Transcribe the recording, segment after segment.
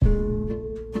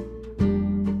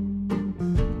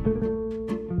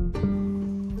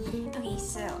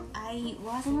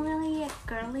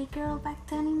girl back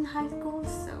then in high school,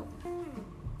 so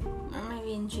or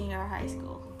maybe in junior high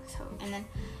school. So and then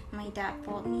my dad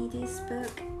bought me this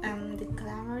book, the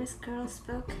Glamorous Girls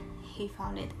book. He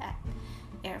found it at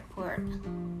airport.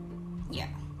 Yeah,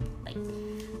 like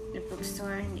the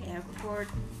bookstore in the airport.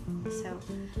 So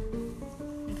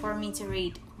for me to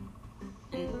read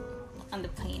on the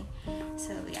plane.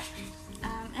 So yeah.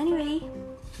 Anyway,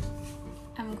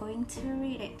 I'm going to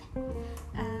read it.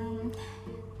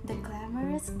 The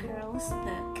Glamorous Girls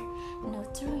book.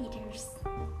 Note to readers.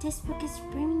 This book is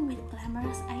brimming with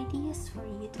glamorous ideas for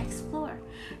you to explore,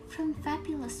 from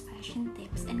fabulous fashion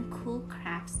tips and cool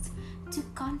crafts to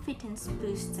confidence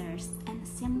boosters and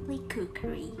simply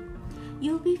cookery.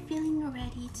 You'll be feeling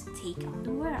ready to take on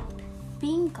the world.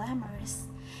 Being glamorous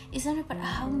isn't about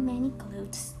how many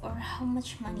clothes or how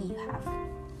much money you have.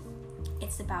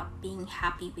 It's about being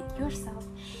happy with yourself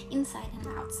inside and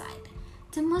outside.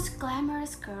 The most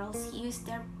glamorous girls use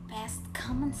their best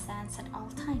common sense at all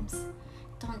times.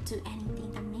 Don't do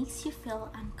anything that makes you feel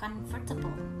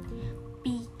uncomfortable.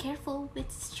 Be careful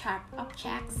with sharp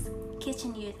objects,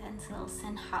 kitchen utensils,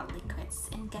 and hot liquids,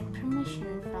 and get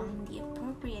permission from the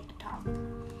appropriate adult.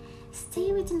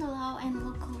 Stay within the law and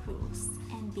local rules,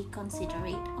 and be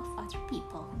considerate of other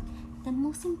people. The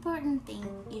most important thing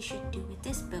you should do with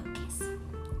this book is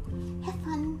have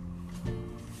fun.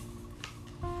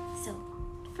 So,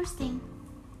 first thing,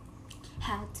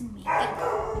 how to make it.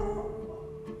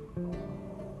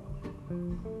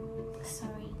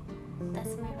 Sorry,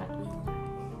 that's my Rottweiler.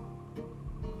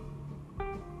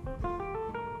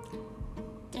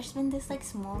 There's been this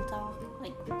small dog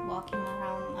walking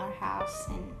around our house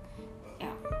and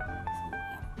yeah.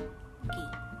 Okay,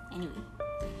 anyway,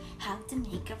 how to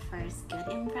make a first good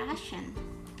impression.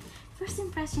 First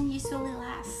impression usually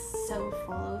lasts, so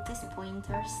follow these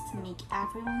pointers to make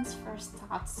everyone's first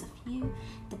thoughts of you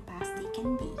the best they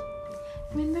can be.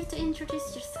 Remember to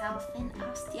introduce yourself and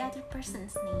ask the other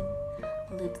person's name.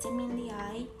 Look them in the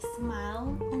eye,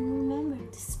 smile, and remember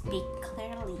to speak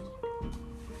clearly.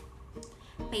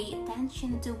 Pay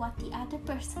attention to what the other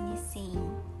person is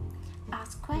saying.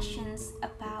 Ask questions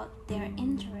about their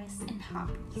interests and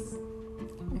hobbies.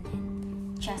 And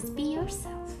then just be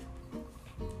yourself.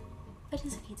 But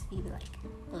it's okay to be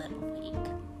a little weak.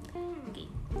 Okay,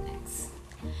 next.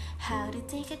 How to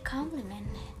take a compliment.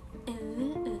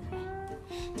 Ooh.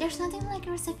 There's nothing like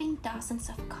receiving dozens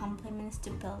of compliments to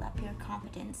build up your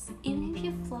confidence, even if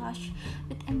you flush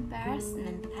with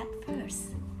embarrassment at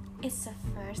first. It's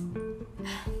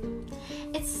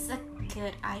a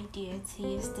good idea to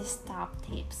use these top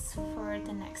tips for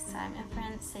the next time a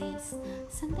friend says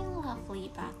something lovely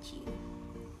about you.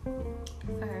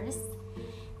 First,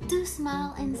 do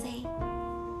smile and say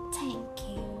thank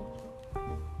you.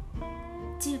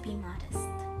 Do be modest.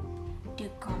 Do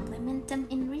compliment them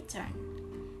in return.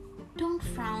 Don't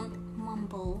frown,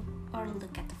 mumble, or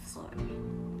look at the floor.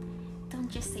 Don't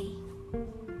just say,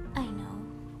 I know,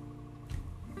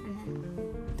 and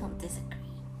then don't disagree.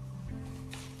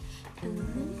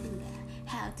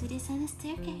 How to design a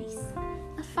staircase.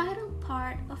 A vital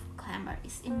part of glamour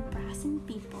is impressing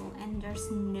people, and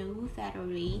there's no better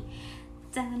way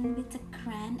than with a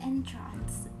grand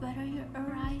entrance. Whether you're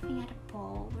arriving at a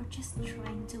ball or just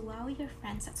trying to wow your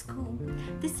friends at school,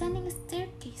 designing a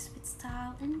staircase with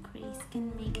style and grace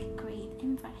can make a great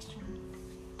impression.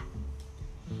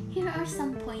 Here are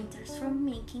some pointers for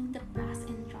making the best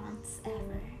entrance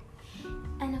ever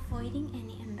and avoiding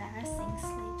any embarrassing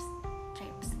slips,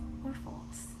 trips, or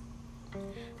falls.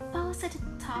 Pause at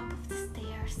the top of the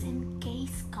stairs and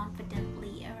gaze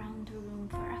confidently around the room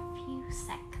for a few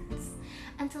seconds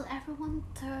until everyone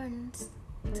turns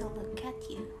to look at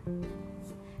you.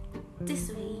 This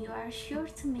way you are sure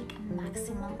to make a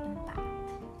maximum impact.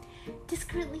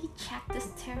 Discreetly check the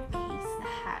staircase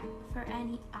ahead for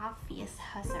any obvious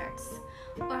hazards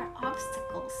or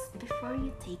obstacles before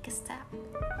you take a step.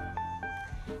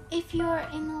 If you are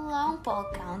in a long ball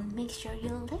gown, make sure you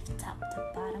lift up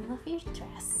the bottom of your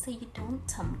dress so you don't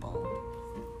tumble.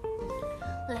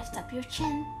 Lift up your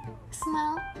chin,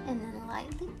 smile, and then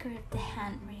lightly grip the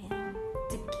handrail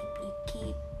to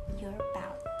keep your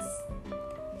balance.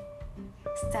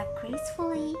 Step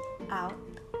gracefully out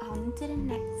onto the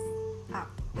next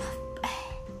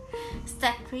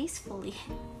Step gracefully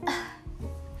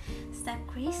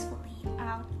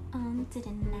out onto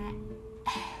the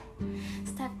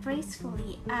Step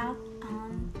gracefully out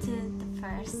onto the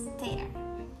first stair.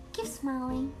 Keep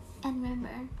smiling and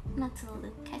remember not to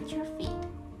look at your feet.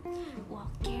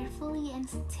 Walk carefully and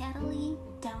steadily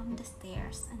down the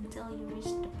stairs until you reach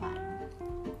the bottom.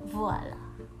 Voila!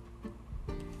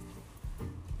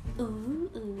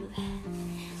 Ooh.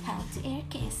 How to air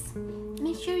kiss.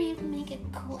 Make sure you make a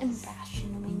cool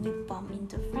impression when you bump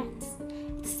into friends.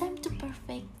 It's time to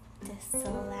perfect the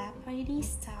celebrity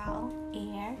style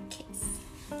air kiss.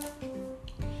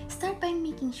 Start by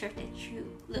making sure that you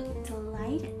look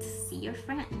delighted to see your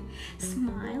friend.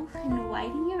 Smile and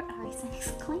widen your eyes and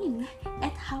exclaim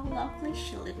at how lovely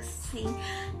she looks, saying,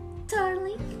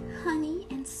 "Darling, honey,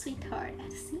 and sweetheart" at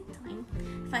the same time.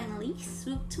 Finally,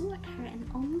 swoop toward her and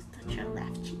almost touch her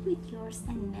left cheek with yours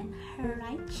and then her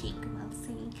right cheek while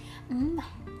saying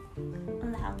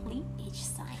loudly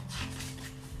each time.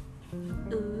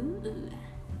 Ooh.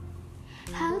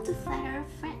 How to flatter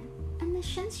a friend. An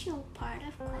essential part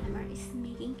of glamour is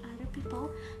making other people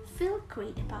feel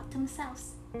great about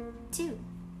themselves, too.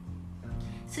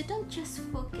 So don't just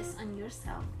focus on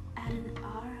yourself, add an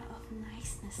aura of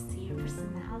niceness to your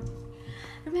personality.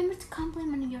 Remember to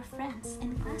compliment your friends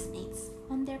and classmates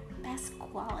on their best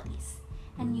qualities,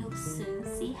 and you'll soon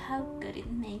see how good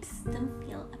it makes them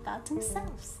feel about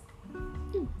themselves.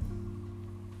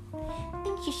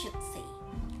 Things you should say.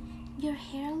 Your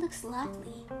hair looks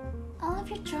lovely. I love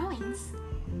your drawings.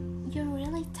 You're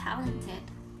really talented.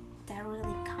 That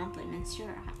really compliments your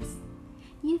eyes.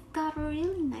 You've got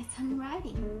really nice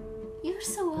handwriting. You're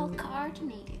so well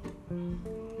coordinated.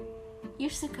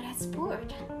 You're so good at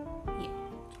sport. Yeah.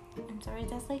 I'm sorry,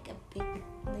 that's like a big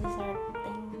lizard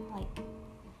thing, like,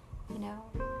 you know,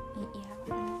 yeah.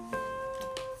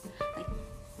 Like,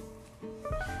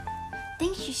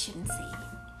 things you shouldn't say.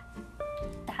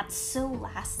 That's so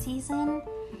last season.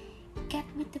 Get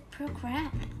with the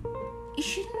program. You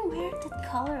shouldn't wear that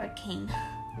color, King.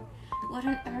 What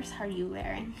on earth are you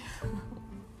wearing?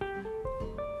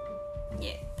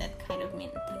 Yeah, that kind of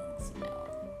mean things, you know.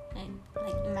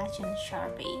 Like imagine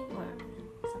Sharpie or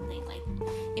something like.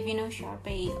 If you know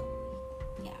Sharpie,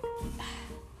 yeah.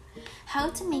 How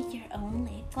to make your own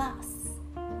lip gloss?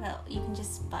 Well, you can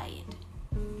just buy it.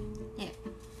 Yeah.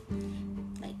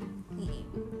 Like.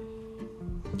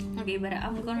 Okay, but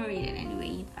I'm gonna read it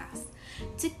anyway fast.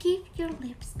 To give your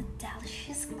lips a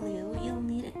delicious glow, you'll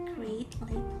need a great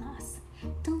lip gloss.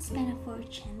 Don't spend a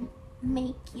fortune.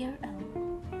 Make your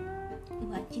own.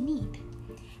 What you need: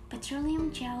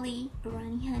 petroleum jelly,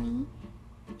 runny honey,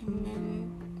 and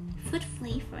then food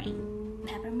flavoring.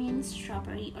 Peppermint,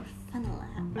 strawberry, or vanilla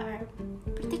are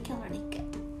particularly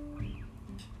good.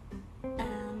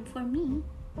 For me,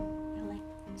 I like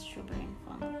strawberry and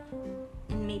vanilla,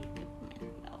 and maybe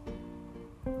peppermint. Well,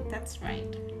 that's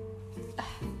right.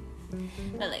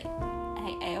 But like,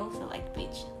 I also like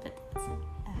peach, but that's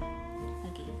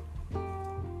okay.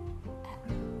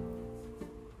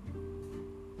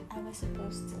 I was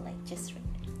supposed to like just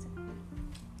read it. So.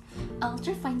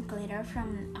 Ultra-fine glitter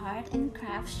from an art and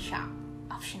crafts shop,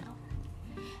 optional.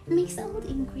 Mix all the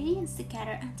ingredients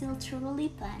together until thoroughly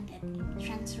blended.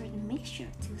 Transfer the mixture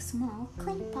to a small,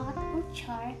 clean pot or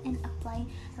jar and apply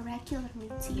regularly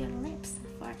to your lips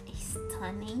for a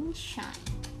stunning shine.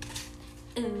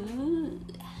 Ooh.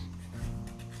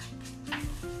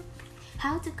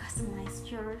 How to customize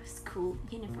your school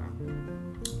uniform.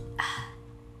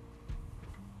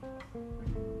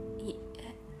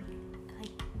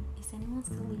 Like, is anyone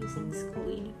still using school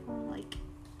uniform? Like,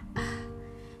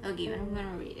 okay, but I'm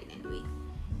gonna read it anyway.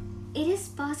 It is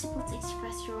possible to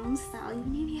express your own style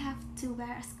even if you have to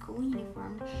wear a school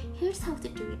uniform. Here's how to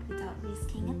do it without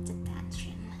risking a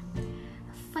detention.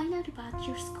 Find out about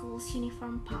your school's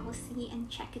uniform policy and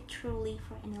check it thoroughly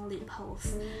for any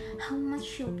loopholes. How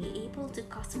much you'll be able to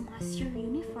customize your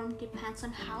uniform depends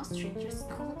on how strict your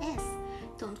school is.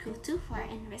 Don't go too far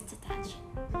and risk detention.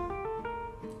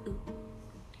 Ooh.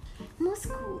 Most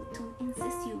schools don't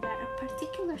insist you wear a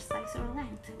particular size or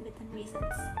length within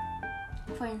reasons.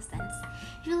 For instance,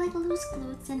 if you like loose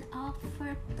clothes and opt for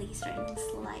a blazer in a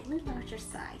slightly larger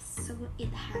size so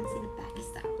it hangs in a baggy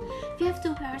style. If you have to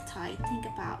wear a tie, think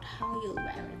about how you'll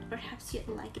wear it. Perhaps you'd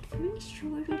like it very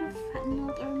short with a fat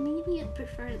knot, or maybe you'd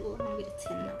prefer it long with a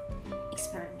thin knot.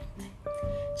 Experiment.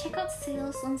 Check out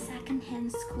sales on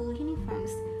second-hand school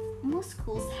uniforms. Most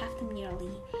schools have them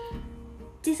yearly.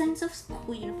 Designs of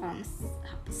school uniforms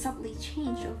subtly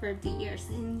change over the years,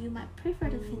 and you might prefer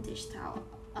the vintage style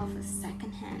of a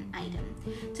second-hand item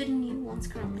to the new ones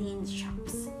currently in the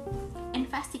shops.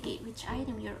 Investigate which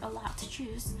item you're allowed to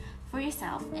choose for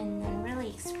yourself and then really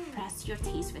express your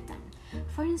taste with them.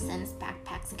 For instance,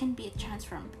 backpacks can be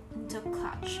transformed into a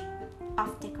clutch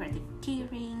of decorative key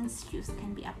rings, shoes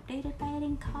can be updated by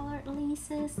adding colored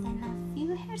laces, and a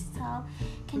few hairstyles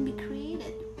can be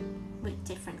created with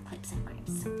different clips and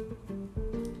grips.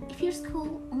 If your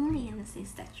school only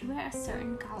insists that you wear a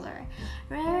certain color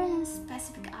rather than a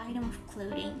specific item of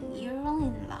clothing, you're all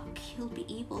in luck. You'll be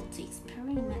able to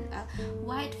experiment a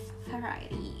wide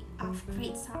variety of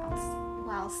great styles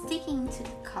while sticking to the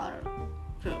color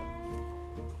rule.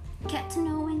 Get to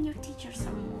know when your teachers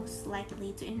are most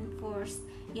likely to enforce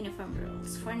uniform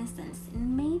rules. For instance, it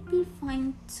may be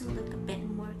fine to look a bit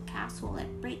more casual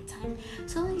at break time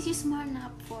so long as you smarten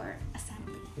up for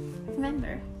assembly.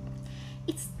 Remember,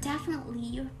 it's definitely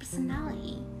your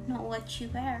personality, not what you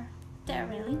wear, that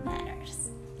really matters.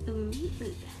 Ooh.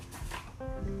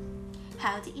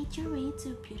 How to eat your way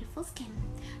to a beautiful skin.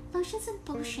 Lotions and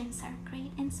potions are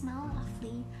great and smell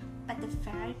lovely, but the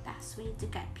very best way to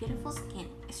get beautiful skin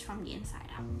is from the inside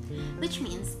out, which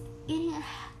means eating a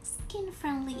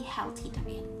skin-friendly, healthy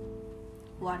diet.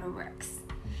 Water works.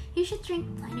 You should drink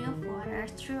plenty of water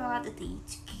throughout the day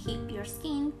to keep your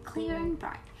skin clear and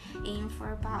bright. Aim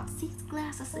for about 6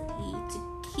 glasses a day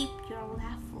to keep your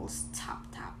levels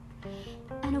topped up.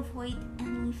 And avoid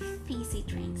any fizzy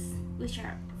drinks, which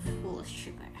are full of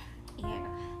sugar. Ew.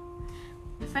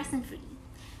 Fresh and fruity.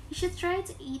 You should try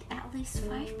to eat at least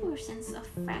 5 portions of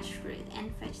fresh fruit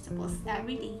and vegetables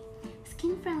every day.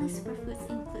 Skin-friendly superfoods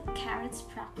include carrots,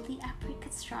 broccoli,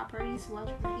 apricots, strawberries,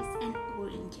 watercress, and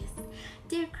oranges.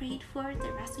 They're great for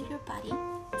the rest of your body,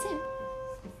 too.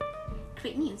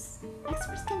 Great news!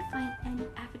 Experts can find any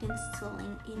evidence to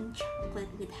link eating chocolate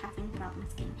with having problem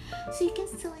skin, so you can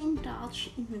still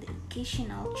indulge in the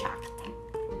occasional chocolate.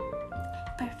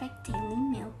 Perfect daily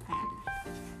meal plan.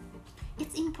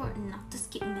 It's important not to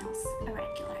skip meals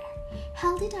irregular.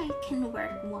 Healthy diet can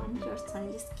work wonders on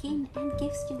your skin and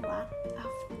gives you a lot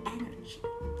of energy.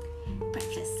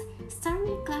 Breakfast. Start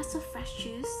with a glass of fresh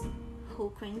juice, whole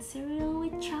grain cereal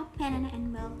with chopped banana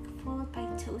and milk, followed by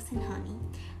toast and honey.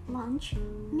 Lunch.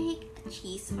 Make a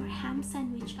cheese or ham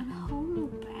sandwich on wholemeal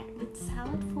bread with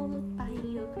salad followed by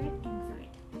yogurt and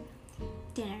fruit.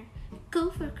 Dinner. Go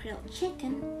for grilled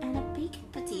chicken and a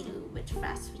baked potato with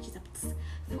fresh vegetables,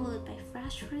 followed by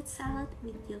fresh fruit salad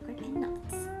with yogurt and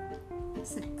nuts.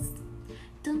 Snacks.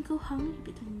 Don't go hungry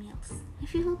between meals.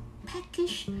 If you feel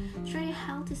peckish, try a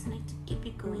healthy snack to keep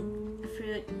you going.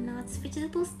 Fruit, nuts,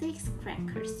 vegetable sticks,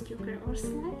 crackers, yogurt, or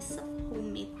slice of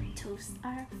homemade toast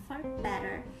are far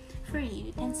better for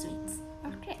you than sweets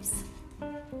or crepes.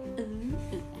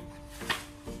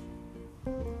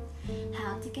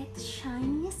 How to get the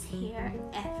shiniest hair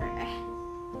ever.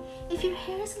 If your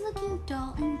hair is looking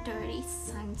dull and dirty,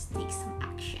 it's time to take some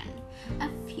action. A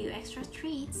few extra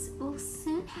treats will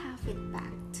soon have it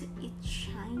back to its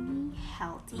shiny,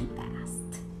 healthy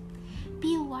best.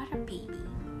 Be a water baby.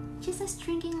 Just as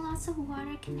drinking lots of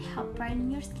water can help brighten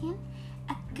your skin,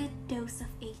 a good dose of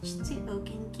H2O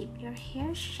can keep your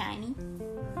hair shiny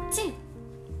too.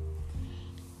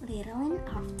 Little and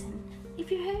often. If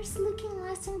your hair is looking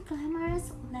less than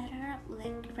glamorous, let her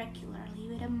lick regularly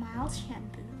with a mild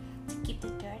shampoo to keep the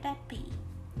dirt at bay.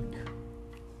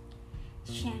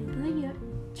 Shampoo your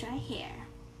dry hair.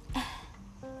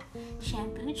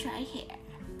 Shampoo dry hair.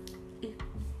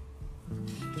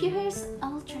 If your hair is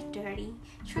ultra dirty,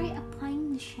 try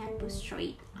applying the shampoo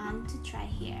straight onto dry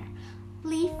hair.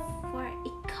 Leave for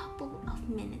a couple of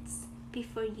minutes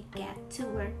before you get to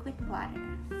work with water.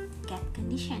 Get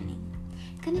conditioning.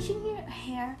 Condition your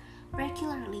hair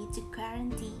regularly to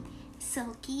guarantee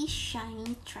silky,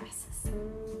 shiny tresses.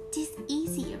 This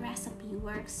easy recipe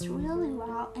works really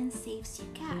well and saves you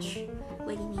cash.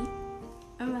 What do you need?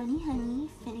 A runny honey,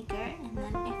 vinegar, and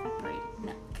then evaporated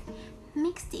milk.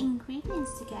 Mix the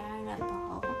ingredients together in a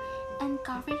bowl and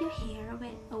cover your hair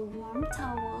with a warm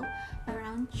towel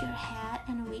around your head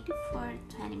and wait for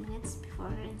 20 minutes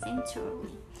before rinsing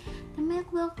thoroughly. The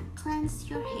milk will cleanse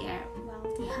your hair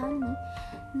while the honey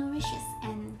nourishes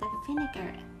and the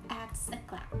vinegar adds a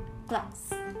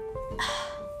gloss.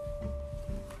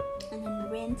 And then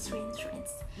rinse.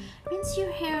 Rinse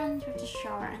your hair under the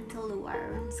shower until the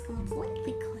water runs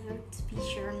completely clear to be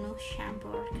sure no shampoo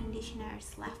or conditioner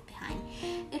is left behind.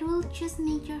 It will just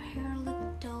make your hair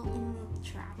look dull and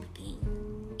drop again.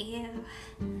 Ew.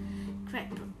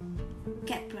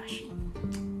 Get brushing.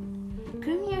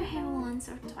 Groom your hair once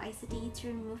or twice a day to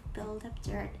remove build-up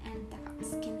dirt and dead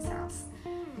skin cells.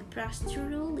 Brush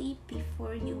thoroughly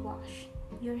before you wash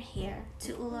your hair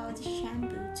to allow the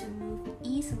shampoo to move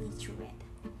easily through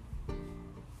it.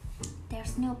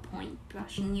 There's no point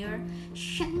brushing your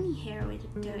shiny hair with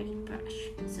a dirty brush.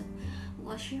 So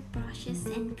Wash your brushes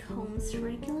and combs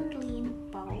regularly in a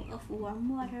bowl of warm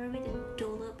water with a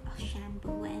dollop of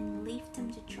shampoo and leave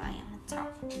them to dry on a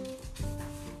towel.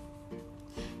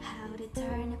 How to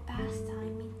turn a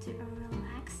pastime into a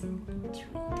relaxing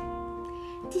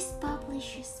treat. This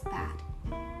publisher's pad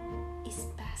is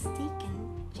best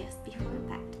taken just before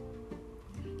bed.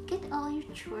 Get all your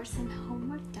chores and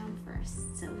homework done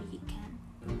first so you can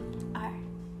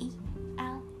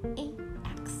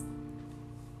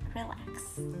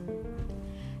relax.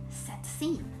 Set the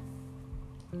scene.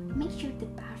 Make sure the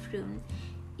bathroom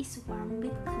is warm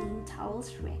with clean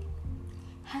towels ready.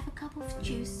 Have a cup of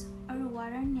juice or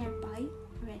water nearby,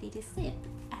 ready to sip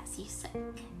as you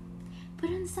soak. Put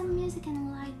on some music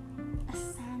and light a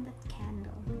scented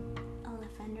candle. A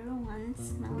lavender one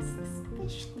smells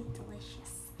especially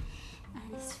delicious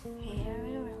and is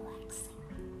very relaxing.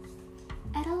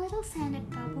 Add a little scented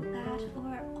bubble bath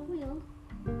or oil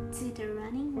to the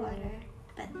running water,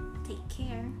 but take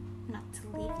care not to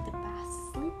leave the bath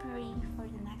slippery for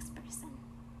the next person.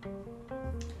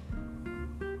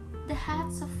 The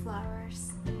heads of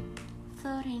flowers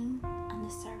floating on the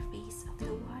surface of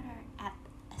the water add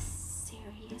a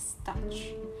serious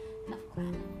touch of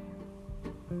glamour.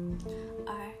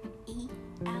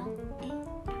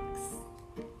 RELAX.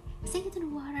 Sink into the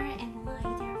water and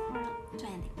lie there for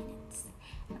 20 minutes.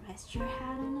 Rest your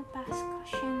head on a bath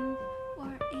cushion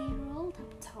or a rolled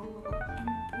up towel and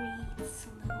breathe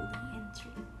slowly and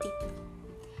deeply.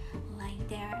 Lie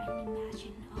there and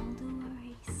imagine all the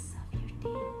worries of your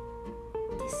day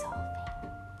dissolving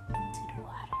into the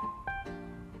water.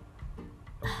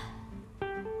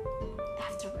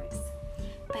 Afterwards,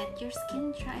 pat your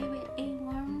skin dry with a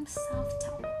warm, soft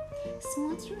towel.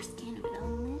 Smooth your skin with a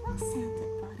little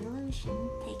scented body lotion,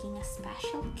 taking a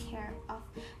special care of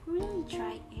really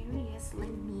dry areas like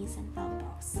knees and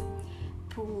elbows.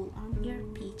 Pull on your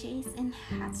PJs and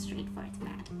head straight for the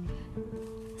bed.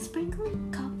 Sprinkle a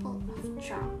couple of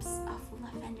drops of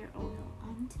lavender oil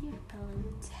onto your pillow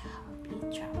to help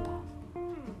you drop off.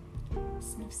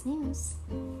 Snooze, snooze.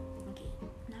 Okay,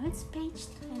 now it's page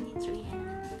 23 and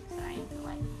I'm starting to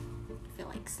feel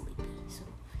like sleepy, so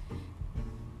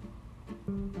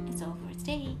it's all for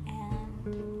today, and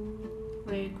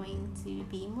we're going to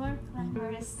be more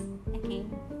glamorous again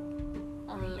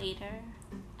later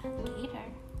and later.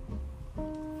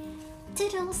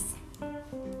 Toodles!